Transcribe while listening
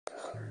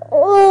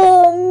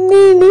Oh,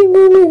 me.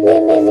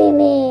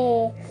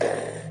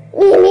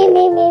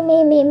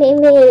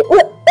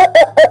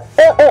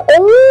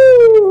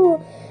 Ooh,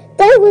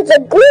 that was a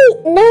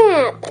great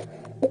nap.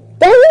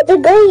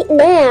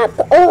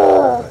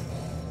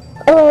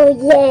 Oh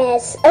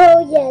yes,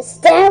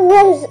 that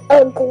was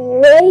a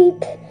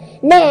great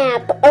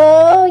nap.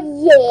 Oh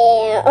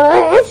yeah.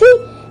 Actually,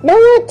 you know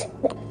what?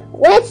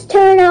 Let's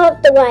turn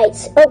off the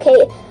lights.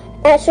 Okay,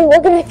 actually,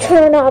 we're gonna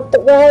turn off the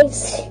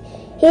lights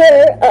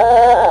here.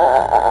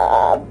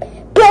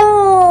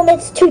 Boom!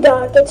 It's too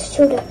dark.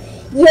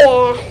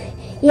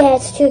 Yeah,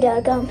 it's too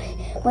dark.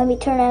 Let me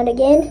turn on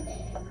again.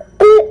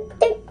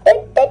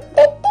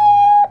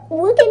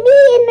 Look at me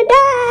in the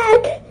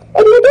dark.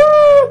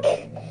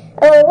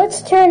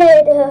 Let's turn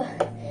it.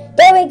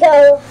 There we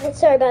go.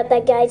 Sorry about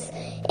that, guys.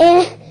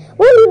 And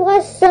let me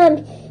watch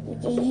some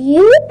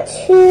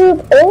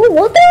YouTube. Oh,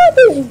 look at all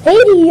these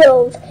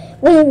videos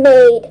we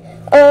made.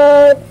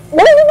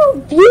 No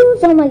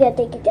views. Oh my god,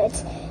 thank you,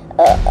 guys.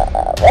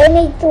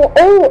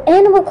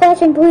 Animal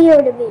Crossing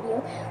pre-order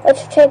video.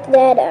 Let's check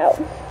that out.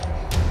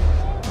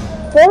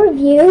 4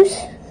 views.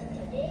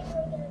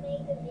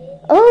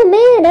 Oh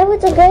man, that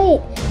was a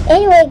great.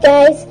 Anyway,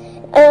 guys,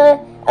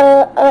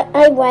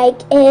 I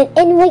like. And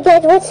anyway,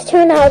 guys, let's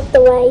turn off the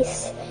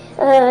lights.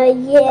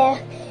 Yeah.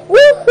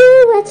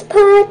 Woohoo! Let's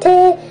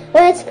party.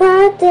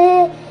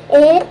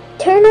 And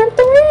turn off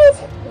the lights.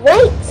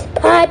 Lights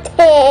party.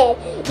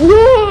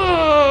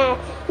 Yeah.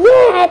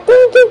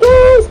 Thank you,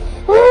 guys.